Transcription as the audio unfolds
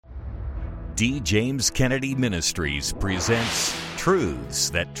D. James Kennedy Ministries presents Truths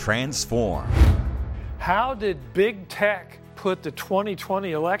That Transform. How did big tech put the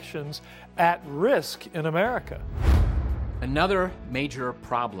 2020 elections at risk in America? Another major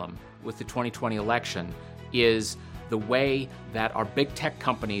problem with the 2020 election is the way that our big tech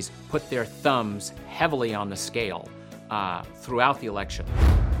companies put their thumbs heavily on the scale throughout the election.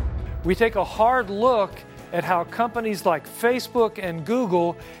 We take a hard look at how companies like Facebook and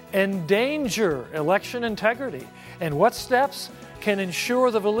Google endanger election integrity and what steps can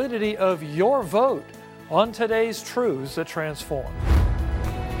ensure the validity of your vote on today's Truths That Transform.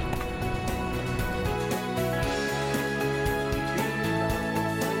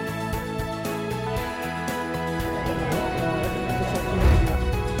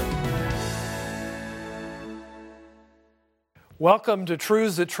 Welcome to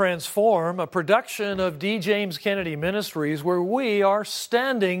Truths That Transform, a production of D. James Kennedy Ministries, where we are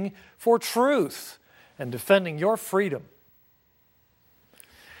standing for truth and defending your freedom.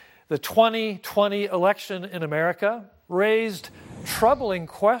 The 2020 election in America raised troubling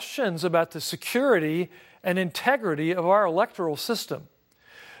questions about the security and integrity of our electoral system.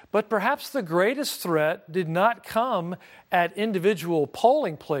 But perhaps the greatest threat did not come at individual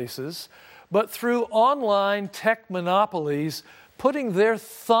polling places, but through online tech monopolies putting their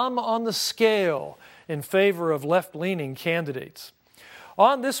thumb on the scale in favor of left-leaning candidates.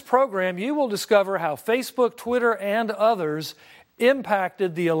 On this program, you will discover how Facebook, Twitter, and others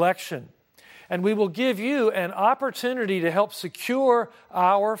impacted the election. And we will give you an opportunity to help secure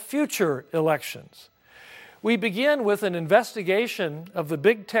our future elections. We begin with an investigation of the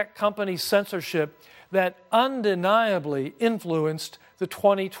big tech company censorship that undeniably influenced the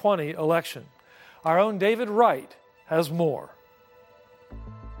 2020 election. Our own David Wright has more.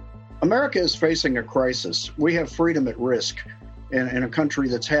 America is facing a crisis. We have freedom at risk in a country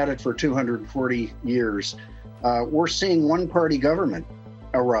that's had it for 240 years. We're seeing one-party government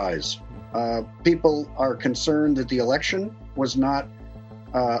arise. People are concerned that the election was not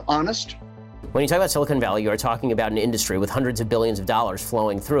honest. When you talk about Silicon Valley, you are talking about an industry with hundreds of billions of dollars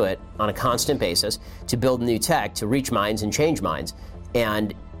flowing through it on a constant basis to build new tech, to reach minds and change minds.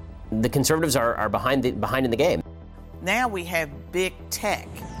 And the conservatives are behind in the game. Now we have big tech,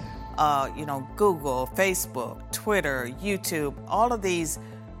 Google, Facebook, Twitter, YouTube, all of these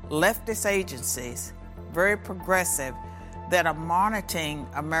leftist agencies, very progressive, that are monitoring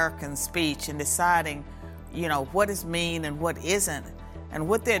American speech and deciding, what is mean and what isn't. And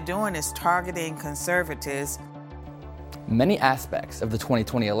what they're doing is targeting conservatives. Many aspects of the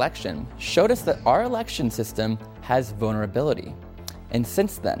 2020 election showed us that our election system has vulnerability. And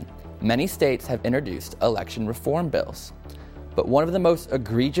since then, many states have introduced election reform bills. But one of the most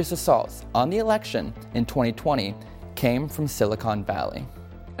egregious assaults on the election in 2020 came from Silicon Valley.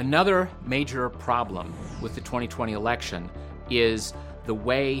 Another major problem with the 2020 election is the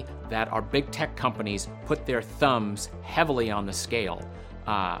way that our big tech companies put their thumbs heavily on the scale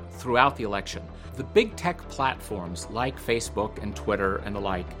throughout the election. The big tech platforms like Facebook and Twitter and the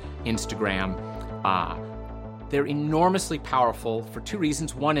like, Instagram, they're enormously powerful for two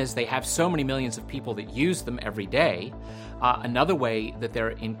reasons. One is they have so many millions of people that use them every day. Another way that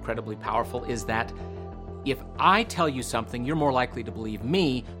they're incredibly powerful is that if I tell you something, you're more likely to believe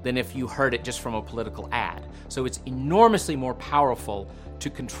me than if you heard it just from a political ad. So it's enormously more powerful to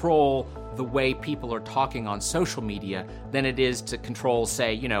control the way people are talking on social media than it is to control,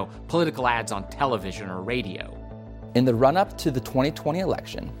 say, political ads on television or radio. In the run-up to the 2020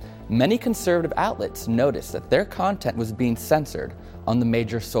 election, many conservative outlets noticed that their content was being censored on the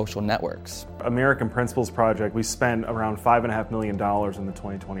major social networks. American Principles Project, we spent around $5.5 million in the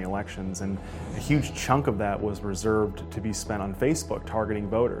 2020 elections, and a huge chunk of that was reserved to be spent on Facebook, targeting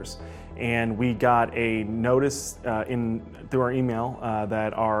voters. And we got a notice through our email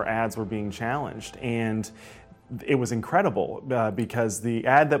that our ads were being challenged, and it was incredible because the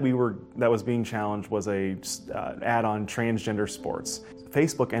ad that was being challenged was a ad on transgender sports.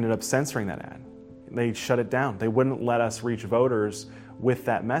 Facebook ended up censoring that ad. They shut it down. They wouldn't let us reach voters with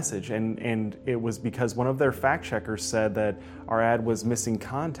that message, and it was because one of their fact checkers said that our ad was missing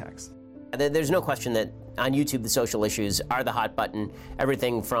context. There's no question that on YouTube the social issues are the hot button.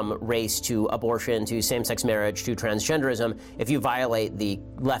 Everything from race to abortion to same-sex marriage to transgenderism. If you violate the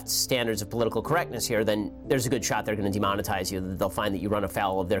left's standards of political correctness here, then there's a good shot they're going to demonetize you. They'll find that you run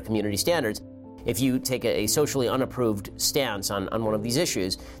afoul of their community standards. If you take a socially unapproved stance on one of these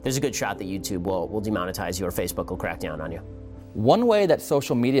issues, there's a good shot that YouTube will demonetize you or Facebook will crack down on you. One way that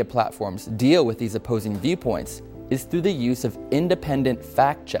social media platforms deal with these opposing viewpoints is through the use of independent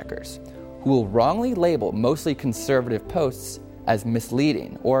fact checkers who will wrongly label mostly conservative posts as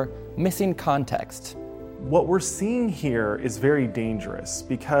misleading or missing context. What we're seeing here is very dangerous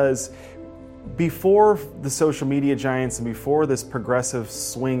because before the social media giants and before this progressive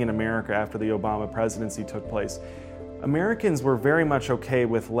swing in America after the Obama presidency took place, Americans were very much okay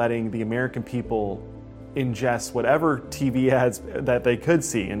with letting the American people ingest whatever TV ads that they could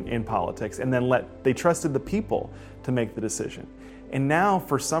see in politics, and then they trusted the people to make the decision. And now,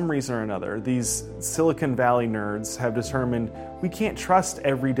 for some reason or another, these Silicon Valley nerds have determined we can't trust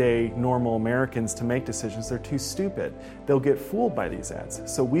everyday normal Americans to make decisions. They're too stupid. They'll get fooled by these ads.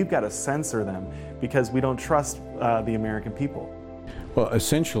 So we've got to censor them because we don't trust the American people. Well,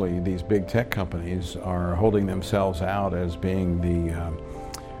 essentially, these big tech companies are holding themselves out as being the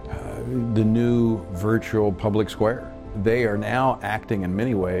new virtual public square. They are now acting in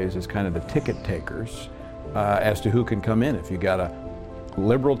many ways as kind of the ticket takers as to who can come in. If you got a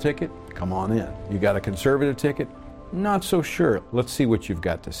liberal ticket, come on in. You got a conservative ticket, not so sure. Let's see what you've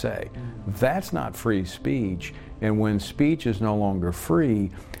got to say. That's not free speech, and when speech is no longer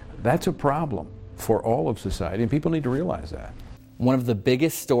free, that's a problem for all of society, and people need to realize that. One of the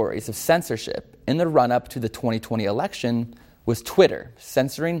biggest stories of censorship in the run-up to the 2020 election was Twitter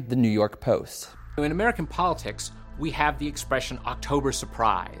censoring the New York Post. In American politics, we have the expression October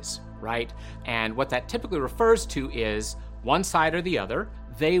surprise, right? And what that typically refers to is one side or the other.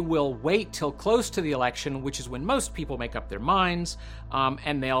 They will wait till close to the election, which is when most people make up their minds,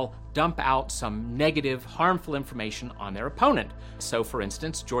 and they'll dump out some negative, harmful information on their opponent. So, for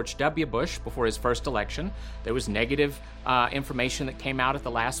instance, George W. Bush, before his first election, there was negative information that came out at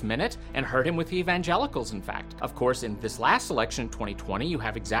the last minute and hurt him with the evangelicals, in fact. Of course, in this last election, 2020, you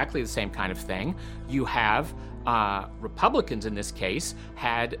have exactly the same kind of thing. You have Republicans, in this case,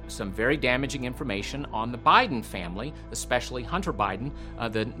 had some very damaging information on the Biden family, especially Hunter Biden,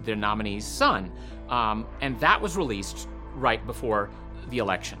 their nominee's son. And that was released right before the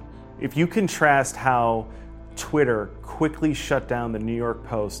election. If you contrast how Twitter quickly shut down the New York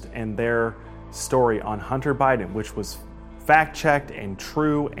Post and their story on Hunter Biden, which was fact-checked and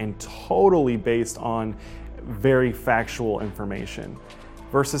true and totally based on very factual information,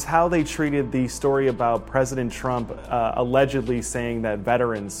 versus how they treated the story about President Trump allegedly saying that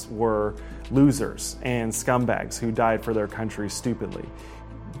veterans were losers and scumbags who died for their country stupidly.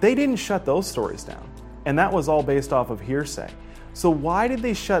 They didn't shut those stories down, and that was all based off of hearsay. So why did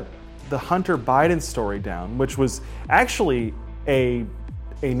they shut the Hunter Biden story down, which was actually a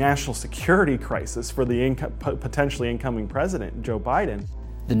national security crisis for the potentially incoming president, Joe Biden?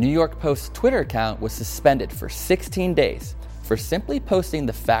 The New York Post Twitter account was suspended for 16 days for simply posting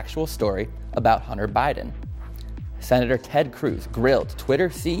the factual story about Hunter Biden. Senator Ted Cruz grilled Twitter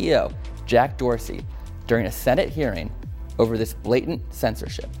CEO Jack Dorsey during a Senate hearing over this blatant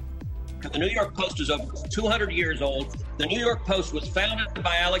censorship. The New York Post is over 200 years old. The New York Post was founded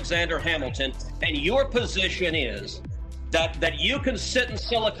by Alexander Hamilton, and your position is that you can sit in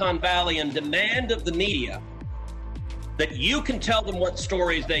Silicon Valley and demand of the media that you can tell them what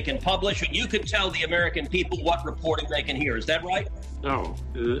stories they can publish, and you can tell the American people what reporting they can hear. Is that right? No,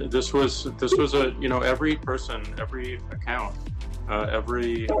 this was a, every person, every account,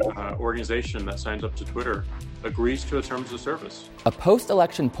 every organization that signs up to Twitter agrees to a terms of service. A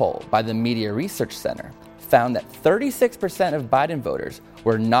post-election poll by the Media Research Center found that 36% of Biden voters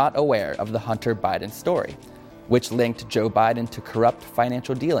were not aware of the Hunter Biden story, which linked Joe Biden to corrupt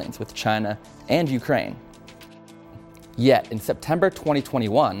financial dealings with China and Ukraine. Yet, in September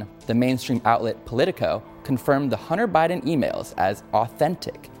 2021, the mainstream outlet Politico confirmed the Hunter Biden emails as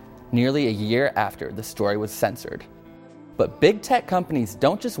authentic, nearly a year after the story was censored. But big tech companies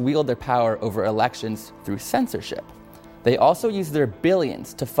don't just wield their power over elections through censorship. They also use their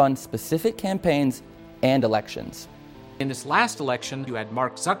billions to fund specific campaigns and elections. In this last election, you had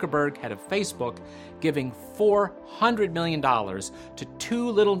Mark Zuckerberg, head of Facebook, giving $400 million to two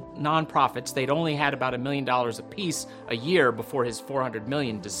little nonprofits. They'd only had about $1 million apiece a year before his $400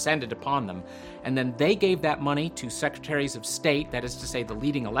 million descended upon them. And then they gave that money to secretaries of state, that is to say the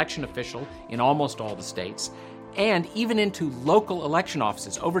leading election official in almost all the states, and even into local election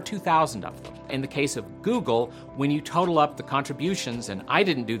offices, over 2,000 of them. In the case of Google, when you total up the contributions, and I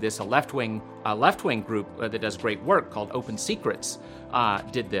didn't do this, a left-wing group that does great work called Open Secrets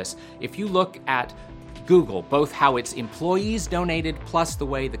did this. If you look at Google, both how its employees donated plus the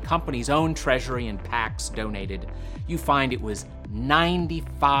way the company's own treasury and PACs donated, you find it was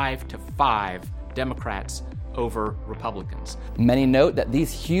 95-5 Democrats over Republicans. Many note that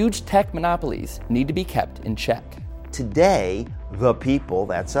these huge tech monopolies need to be kept in check. Today, the people,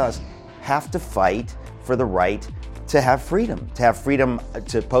 that's us, have to fight for the right to have freedom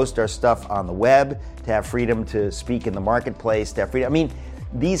to post our stuff on the web, to have freedom to speak in the marketplace, to have freedom. I mean,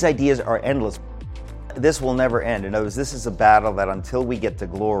 these ideas are endless. This will never end. In other words, this is a battle that until we get to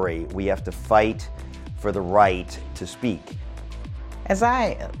glory, we have to fight for the right to speak. As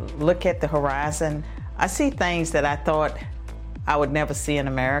I look at the horizon, I see things that I thought I would never see in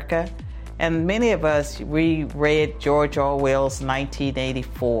America. And many of us, we read George Orwell's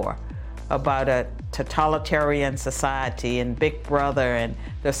 1984 about a totalitarian society and Big Brother and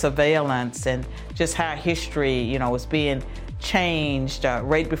the surveillance and just how history, was being changed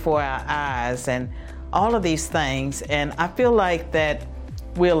right before our eyes and all of these things. And I feel like that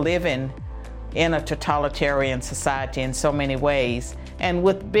we're living in a totalitarian society in so many ways. And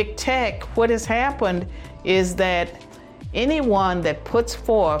with big tech, what has happened is that anyone that puts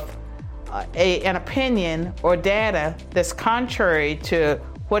forth an opinion or data that's contrary to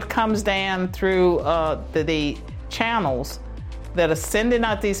what comes down through the channels that are sending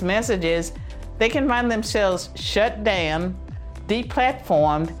out these messages, they can find themselves shut down,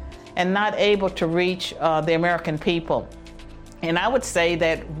 deplatformed, and not able to reach the American people. And I would say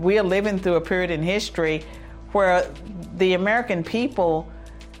that we're living through a period in history where the American people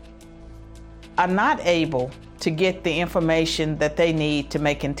are not able to get the information that they need to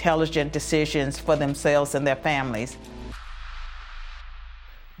make intelligent decisions for themselves and their families.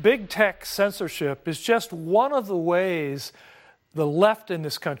 Big tech censorship is just one of the ways the left in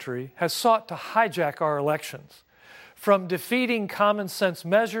this country has sought to hijack our elections. From defeating common sense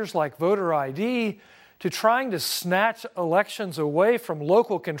measures like voter ID to trying to snatch elections away from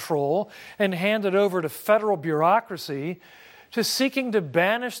local control and hand it over to federal bureaucracy, to seeking to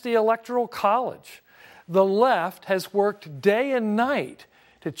banish the Electoral College. The left has worked day and night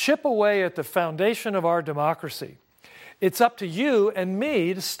to chip away at the foundation of our democracy. It's up to you and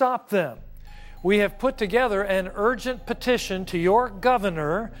me to stop them. We have put together an urgent petition to your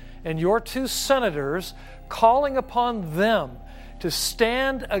governor and your 2 senators calling upon them to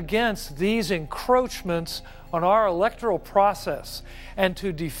stand against these encroachments on our electoral process and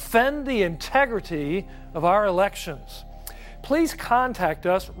to defend the integrity of our elections. Please contact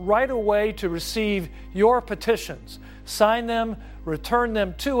us right away to receive your petitions. Sign them, return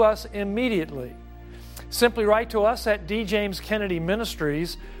them to us immediately. Simply write to us at D. James Kennedy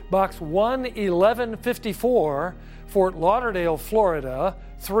Ministries, Box 11154, Fort Lauderdale, Florida,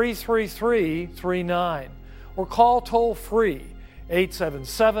 33339, or call toll-free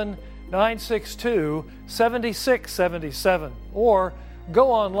 877-962-7677, or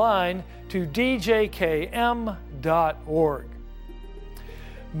go online to djkm.org.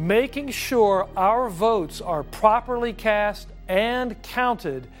 Making sure our votes are properly cast and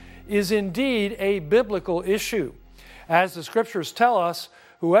counted is indeed a biblical issue. As the scriptures tell us,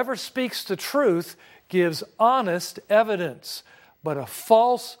 whoever speaks the truth gives honest evidence, but a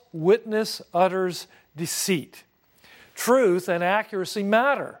false witness utters deceit. Truth and accuracy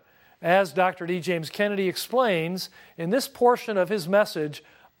matter, as Dr. D. James Kennedy explains in this portion of his message,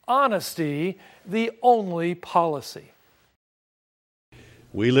 Honesty, the Only Policy.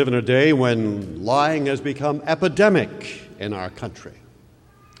 We live in a day when lying has become epidemic in our country.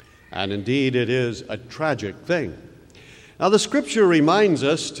 And indeed, it is a tragic thing. Now, the Scripture reminds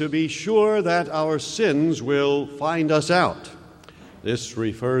us to be sure that our sins will find us out. This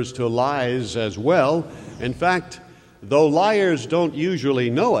refers to lies as well. In fact, though liars don't usually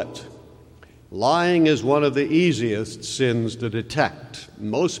know it, lying is one of the easiest sins to detect.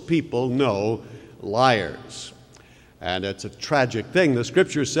 Most people know liars. And it's a tragic thing. The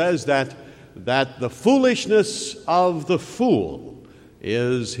Scripture says that the foolishness of the fool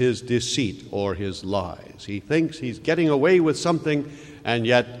is his deceit or his lies. He thinks he's getting away with something, and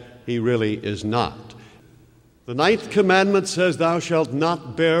yet he really is not. The 9th commandment says, "Thou shalt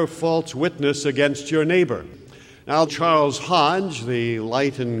not bear false witness against your neighbor." Now, Charles Hodge, the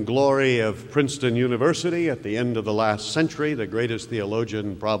light and glory of Princeton University at the end of the last century, the greatest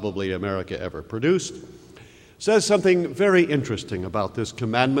theologian probably America ever produced, says something very interesting about this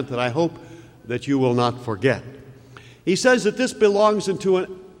commandment that I hope that you will not forget. He says that this belongs into an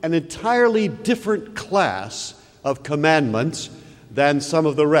entirely different class of commandments than some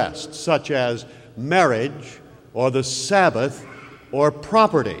of the rest, such as marriage or the Sabbath or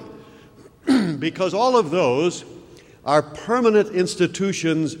property, because all of those are permanent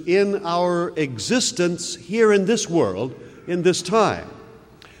institutions in our existence here in this world, in this time.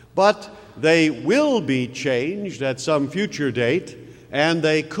 But they will be changed at some future date, and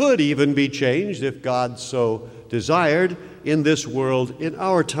they could even be changed, if God so desired, in this world in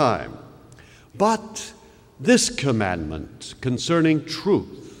our time. But this commandment concerning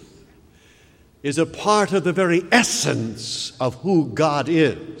truth is a part of the very essence of who God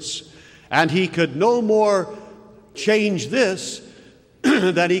is. And he could no more change this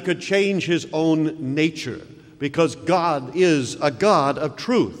than he could change his own nature, because God is a God of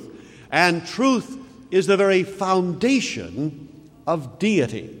truth. And truth is the very foundation of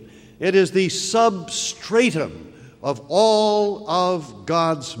deity. It is the substratum of all of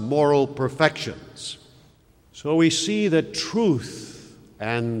God's moral perfections. So we see that truth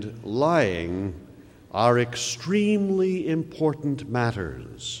and lying are extremely important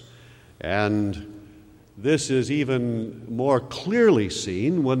matters. And this is even more clearly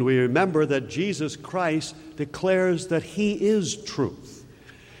seen when we remember that Jesus Christ declares that he is truth.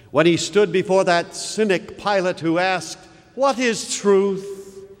 When he stood before that cynic Pilate who asked, "What is truth?"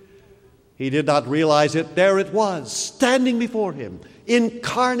 he did not realize it. There it was, standing before him,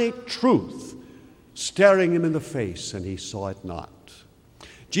 incarnate truth, staring him in the face, and he saw it not.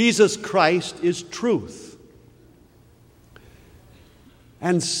 Jesus Christ is truth.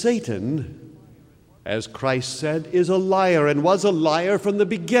 And Satan, as Christ said, is a liar, and was a liar from the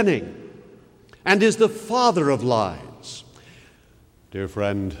beginning, and is the father of lies. Dear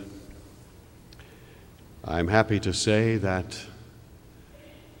friend, I'm happy to say that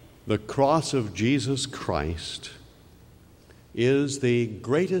the cross of Jesus Christ is the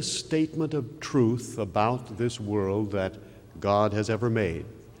greatest statement of truth about this world that God has ever made.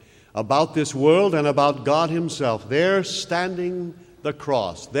 About this world and about God himself. There standing the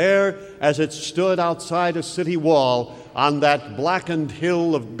cross, there as it stood outside a city wall on that blackened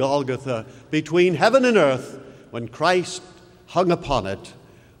hill of Golgotha, between heaven and earth, when Christ hung upon it,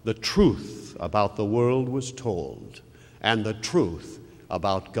 the truth about the world was told, and the truth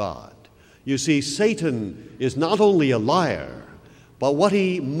about God. You see, Satan is not only a liar, but what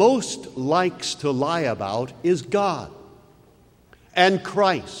he most likes to lie about is God and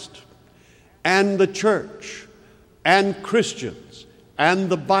Christ and the church and Christians and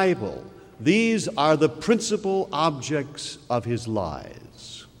the Bible. These are the principal objects of his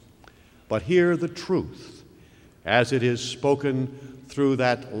lies. But hear the truth as it is spoken through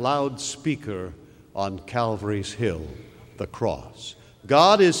that loudspeaker on Calvary's hill, the cross.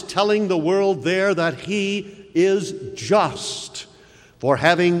 God is telling the world there that he is just for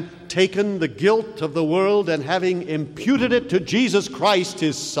having taken the guilt of the world and having imputed it to Jesus Christ,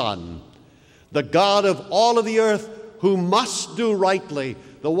 his Son, the God of all of the earth, who must do rightly,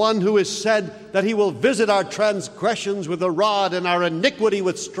 the one who has said that he will visit our transgressions with a rod and our iniquity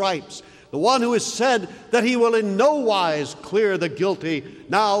with stripes, the one who has said that he will in no wise clear the guilty,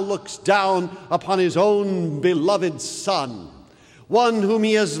 now looks down upon his own beloved Son, one whom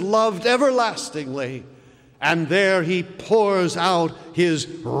he has loved everlastingly, and there he pours out his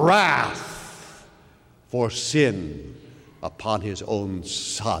wrath for sin upon his own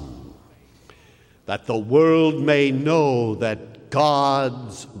Son, that the world may know that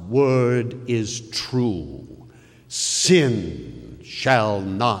God's word is true. Sin shall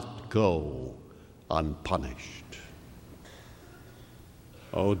not go unpunished.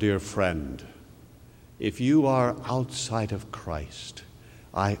 Oh, dear friend, if you are outside of Christ,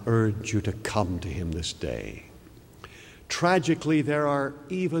 I urge you to come to him this day. Tragically, there are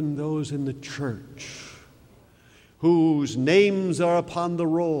even those in the church whose names are upon the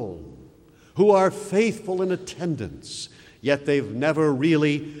roll, who are faithful in attendance, yet they've never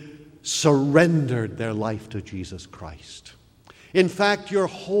really surrendered their life to Jesus Christ. In fact, your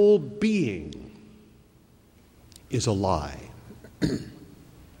whole being is a lie.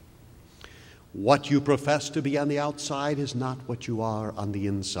 What you profess to be on the outside is not what you are on the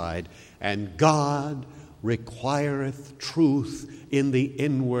inside, and God requireth truth in the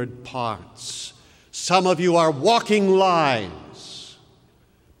inward parts. Some of you are walking lies,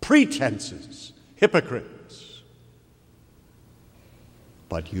 pretenses, hypocrites,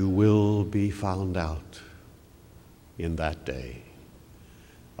 but you will be found out in that day.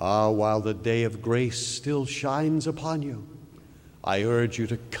 While the day of grace still shines upon you, I urge you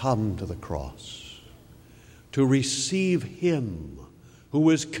to come to the cross, to receive him who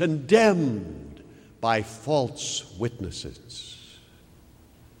was condemned by false witnesses,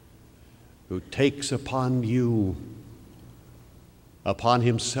 who takes upon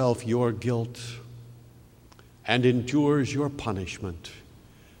himself your guilt and endures your punishment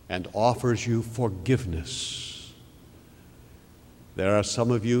and offers you forgiveness. There are some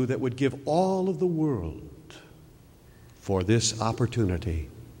of you that would give all of the world for this opportunity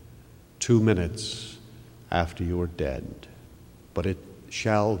 2 minutes after you are dead. But it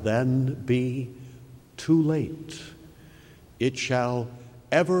shall then be too late. It shall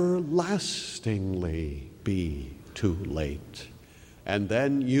everlastingly be too late. And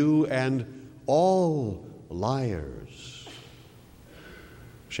then you and all liars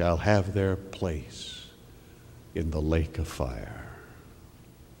shall have their place in the lake of fire.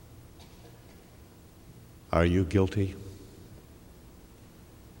 Are you guilty?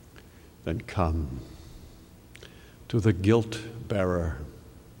 Then come to the guilt bearer,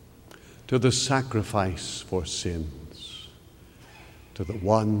 to the sacrifice for sins, to the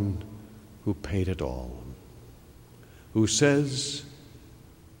one who paid it all, who says,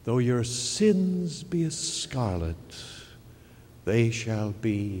 though your sins be as scarlet, they shall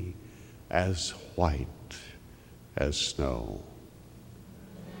be as white as snow.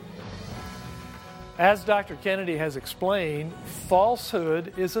 As Dr. Kennedy has explained,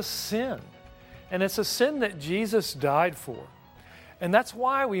 falsehood is a sin, and it's a sin that Jesus died for. And that's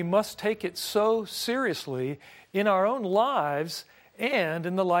why we must take it so seriously in our own lives and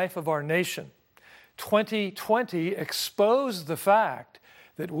in the life of our nation. 2020 exposed the fact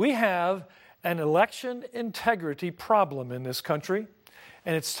that we have an election integrity problem in this country,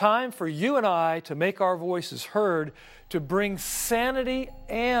 and it's time for you and I to make our voices heard to bring sanity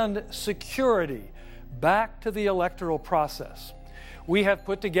and security back to the electoral process. We have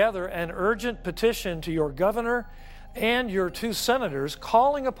put together an urgent petition to your governor and your 2 senators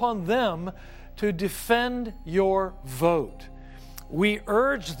calling upon them to defend your vote. We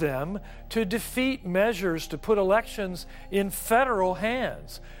urge them to defeat measures to put elections in federal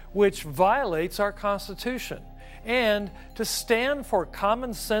hands, which violates our Constitution, and to stand for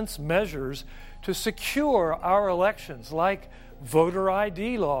common sense measures to secure our elections, like voter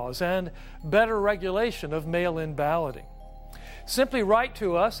ID laws and better regulation of mail-in balloting. Simply write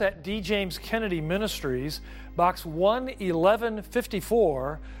to us at D. James Kennedy Ministries, Box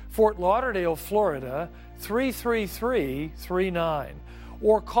 11154, Fort Lauderdale, Florida, 33339,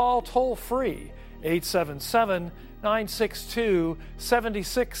 or call toll-free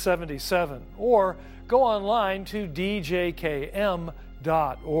 877-962-7677, or go online to djkm.org.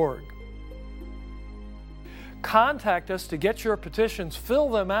 Contact us to get your petitions, fill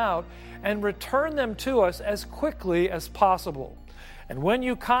them out, and return them to us as quickly as possible. And when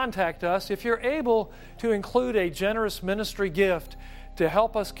you contact us, if you're able to include a generous ministry gift to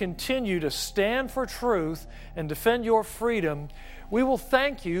help us continue to stand for truth and defend your freedom, we will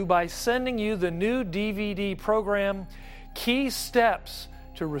thank you by sending you the new DVD program, Key Steps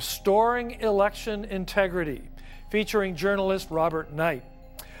to Restoring Election Integrity, featuring journalist Robert Knight.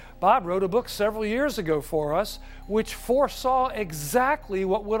 Bob wrote a book several years ago for us which foresaw exactly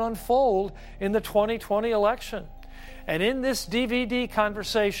what would unfold in the 2020 election. And in this DVD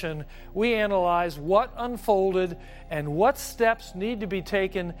conversation, we analyze what unfolded and what steps need to be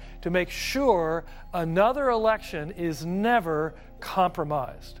taken to make sure another election is never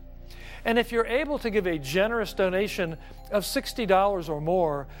compromised. And if you're able to give a generous donation of $60 or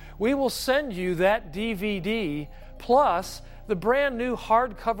more, we will send you that DVD plus the brand new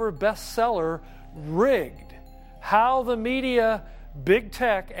hardcover bestseller, Rigged: How the Media, Big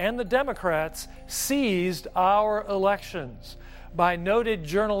Tech, and the Democrats Seized Our Elections, by noted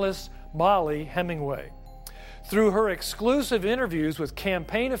journalist Molly Hemingway. Through her exclusive interviews with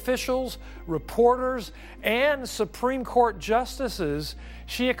campaign officials, reporters, and Supreme Court justices,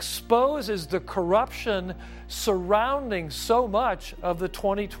 she exposes the corruption surrounding so much of the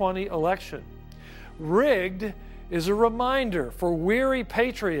 2020 election. Rigged is a reminder for weary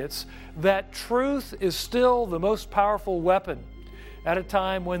patriots that truth is still the most powerful weapon at a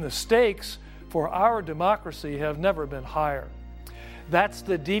time when the stakes for our democracy have never been higher. That's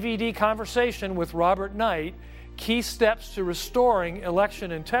the DVD conversation with Robert Knight, Key Steps to Restoring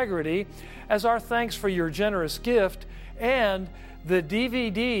Election Integrity, as our thanks for your generous gift, and the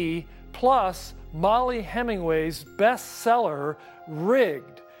DVD plus Molly Hemingway's bestseller,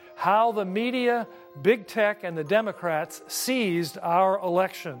 Rigged: How the Media, Big Tech, and the Democrats Seized Our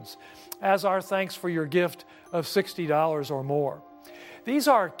Elections, as our thanks for your gift of $60 or more. These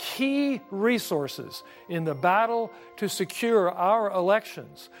are key resources in the battle to secure our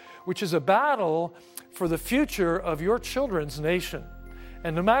elections, which is a battle for the future of your children's nation.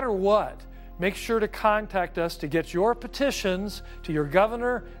 And no matter what, make sure to contact us to get your petitions to your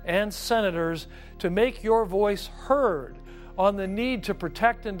governor and senators to make your voice heard on the need to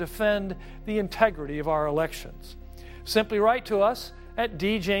protect and defend the integrity of our elections. Simply write to us at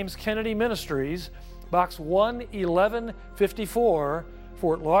D. James Kennedy Ministries, Box 11154,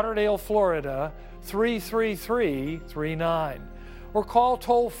 Fort Lauderdale, Florida, 33339, or call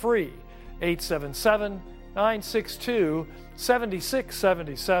toll-free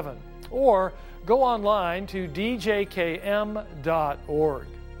 877-962-7677, or go online to djkm.org.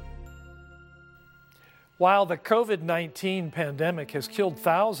 While the COVID-19 pandemic has killed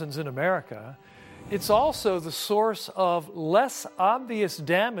thousands in America, it's also the source of less obvious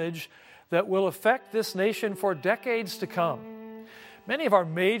damage that will affect this nation for decades to come. Many of our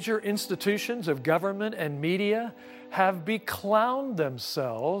major institutions of government and media have beclowned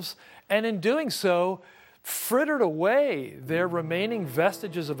themselves, and in doing so, frittered away their remaining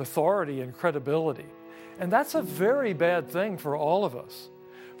vestiges of authority and credibility. And that's a very bad thing for all of us.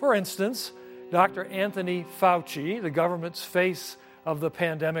 For instance, Dr. Anthony Fauci, the government's face of the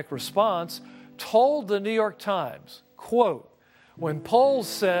pandemic response, told the New York Times, quote, "When polls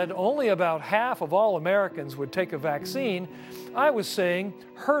said only about half of all Americans would take a vaccine, I was saying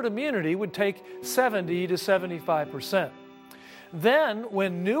herd immunity would take 70 to 75%. Then,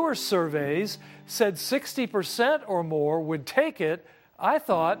 when newer surveys said 60% or more would take it, I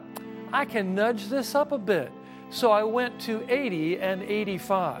thought, I can nudge this up a bit. So I went to 80 and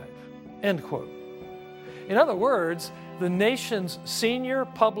 85, end quote. In other words, the nation's senior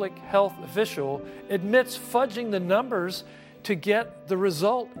public health official admits fudging the numbers to get the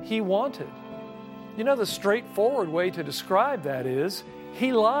result he wanted. You know, the straightforward way to describe that is,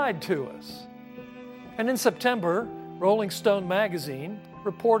 he lied to us. And in September, Rolling Stone magazine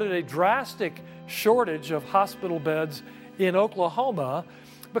reported a drastic shortage of hospital beds in Oklahoma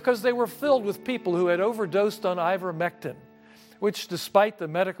because they were filled with people who had overdosed on ivermectin, which, despite the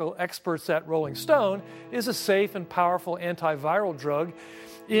medical experts at Rolling Stone, is a safe and powerful antiviral drug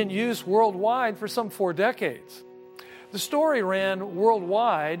in use worldwide for some 4 decades. The story ran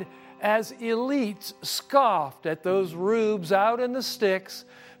worldwide as elites scoffed at those rubes out in the sticks,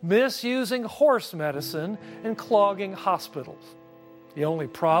 misusing horse medicine and clogging hospitals. The only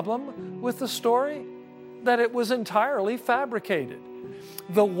problem with the story? That it was entirely fabricated.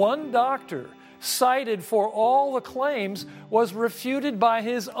 The one doctor cited for all the claims was refuted by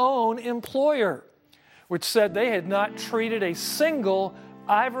his own employer, which said they had not treated a single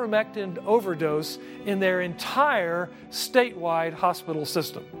ivermectin overdose in their entire statewide hospital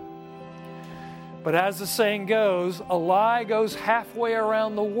system. But as the saying goes, a lie goes halfway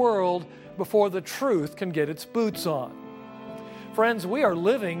around the world before the truth can get its boots on. Friends, we are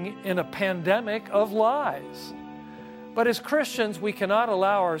living in a pandemic of lies. But as Christians, we cannot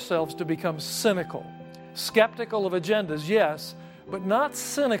allow ourselves to become cynical. Skeptical of agendas, yes, but not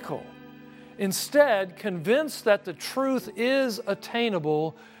cynical. Instead, convinced that the truth is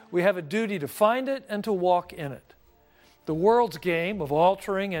attainable, we have a duty to find it and to walk in it. The world's game of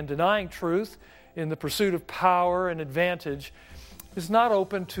altering and denying truth in the pursuit of power and advantage is not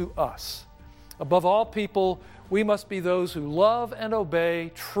open to us. Above all people, we must be those who love and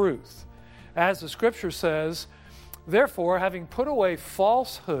obey truth. As the Scripture says, "Therefore, having put away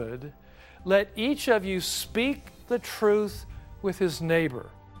falsehood, let each of you speak the truth with his neighbor,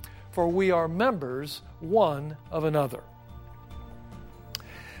 for we are members one of another."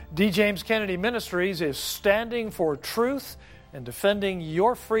 D. James Kennedy Ministries is standing for truth and defending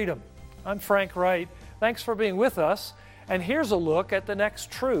your freedom. I'm Frank Wright. Thanks for being with us. And here's a look at the next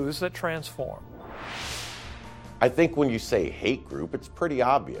truths that transform. I think when you say hate group, it's pretty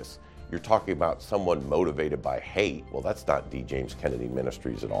obvious. You're talking about someone motivated by hate. Well, that's not D. James Kennedy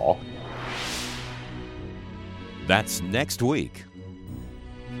Ministries at all. That's next week.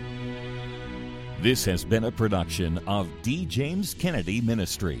 This has been a production of D. James Kennedy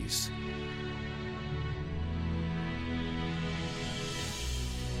Ministries.